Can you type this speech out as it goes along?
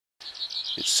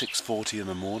It's 6:40 in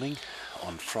the morning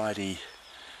on Friday,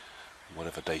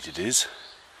 whatever date it is,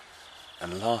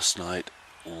 and last night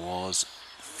was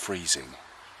freezing.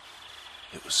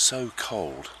 It was so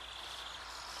cold.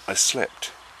 I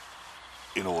slept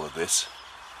in all of this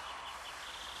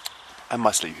and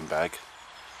my sleeping bag,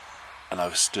 and I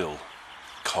was still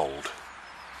cold.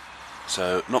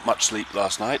 So not much sleep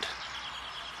last night,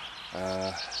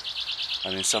 and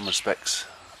in some respects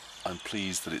I'm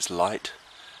pleased that it's light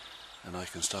and I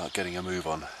can start getting a move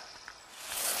on.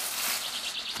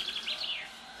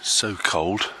 So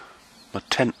cold, my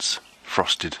tent's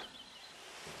frosted.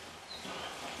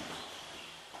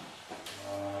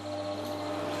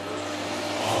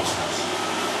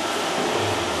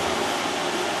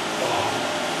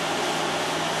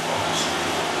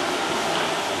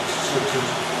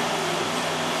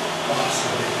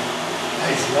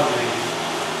 It's lovely.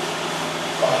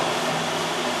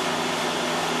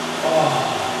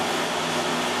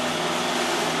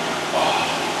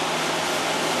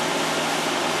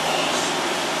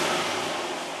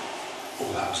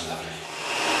 That was lovely.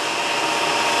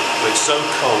 It's so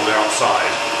cold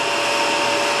outside.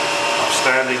 I'm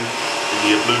standing in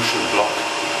the ablution block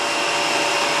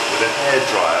with a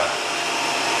hairdryer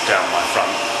down my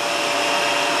front,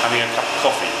 having a cup of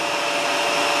coffee.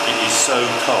 It is so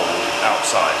cold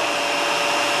outside.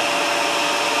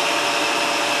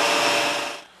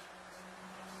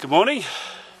 Good morning.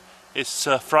 It's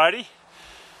Friday,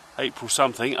 April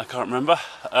something, I can't remember,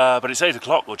 but it's 8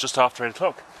 o'clock, or just after 8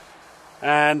 o'clock.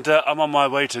 And I'm on my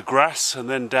way to Grasse and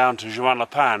then down to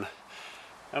Juan-les-Pins.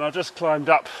 And I've just climbed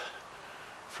up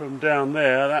from down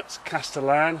there, that's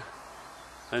Castellane,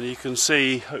 and you can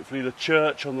see hopefully the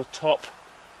church on the top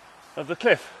of the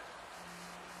cliff.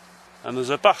 And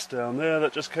there's a bus down there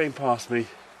that just came past me.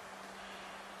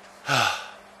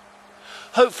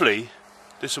 Hopefully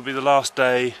this will be the last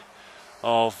day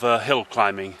of hill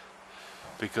climbing,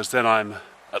 because then I'm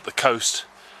at the coast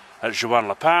at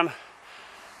Juan-les-Pins,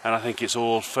 and I think it's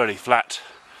all fairly flat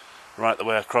right the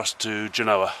way across to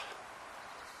Genoa.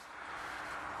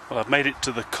 Well, I've made it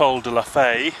to the Col de la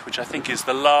Fay, which I think is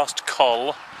the last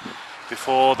col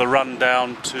before the run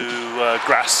down to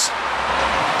Grasse.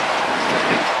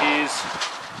 Is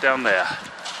down there,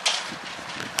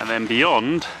 and then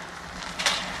beyond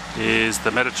is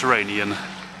the Mediterranean, I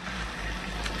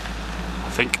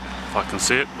think, if I can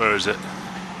see it. Where is it? I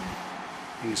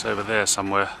think it's over there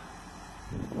somewhere.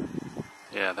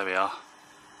 Yeah, there we are.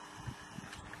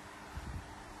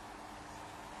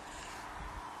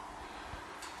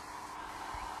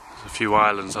 There's a few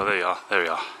islands. Oh, there you are. There we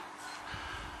are.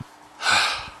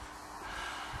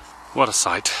 What a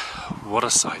sight. What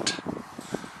a sight.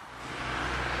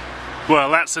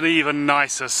 Well, that's an even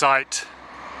nicer sight.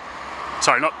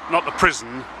 Sorry, not the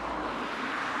prison.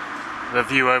 The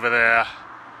view over there.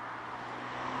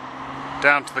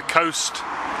 Down to the coast.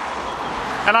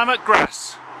 And I'm at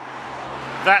Grasse.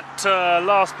 That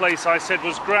last place I said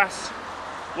was Grasse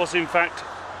was in fact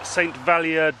Saint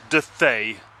Vallier de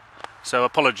Thay. So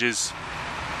apologies.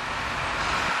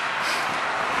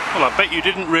 Well, I bet you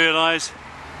didn't realise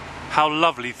how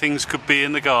lovely things could be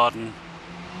in the garden.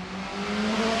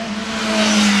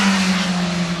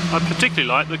 I particularly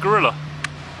like the gorilla.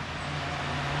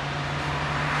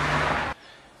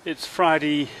 It's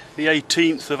Friday the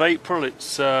 18th of April,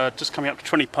 it's just coming up to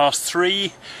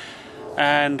 3:20,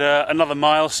 and another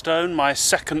milestone, my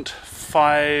second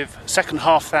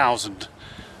half thousand,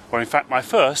 or in fact my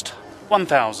first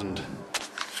 1,000.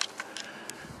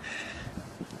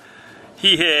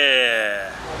 Yeah!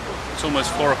 It's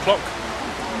almost 4 o'clock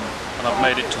and I've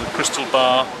made it to the Crystal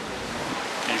Bar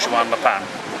in Juan-les-Pins.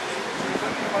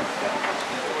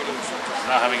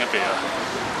 Now having a beer.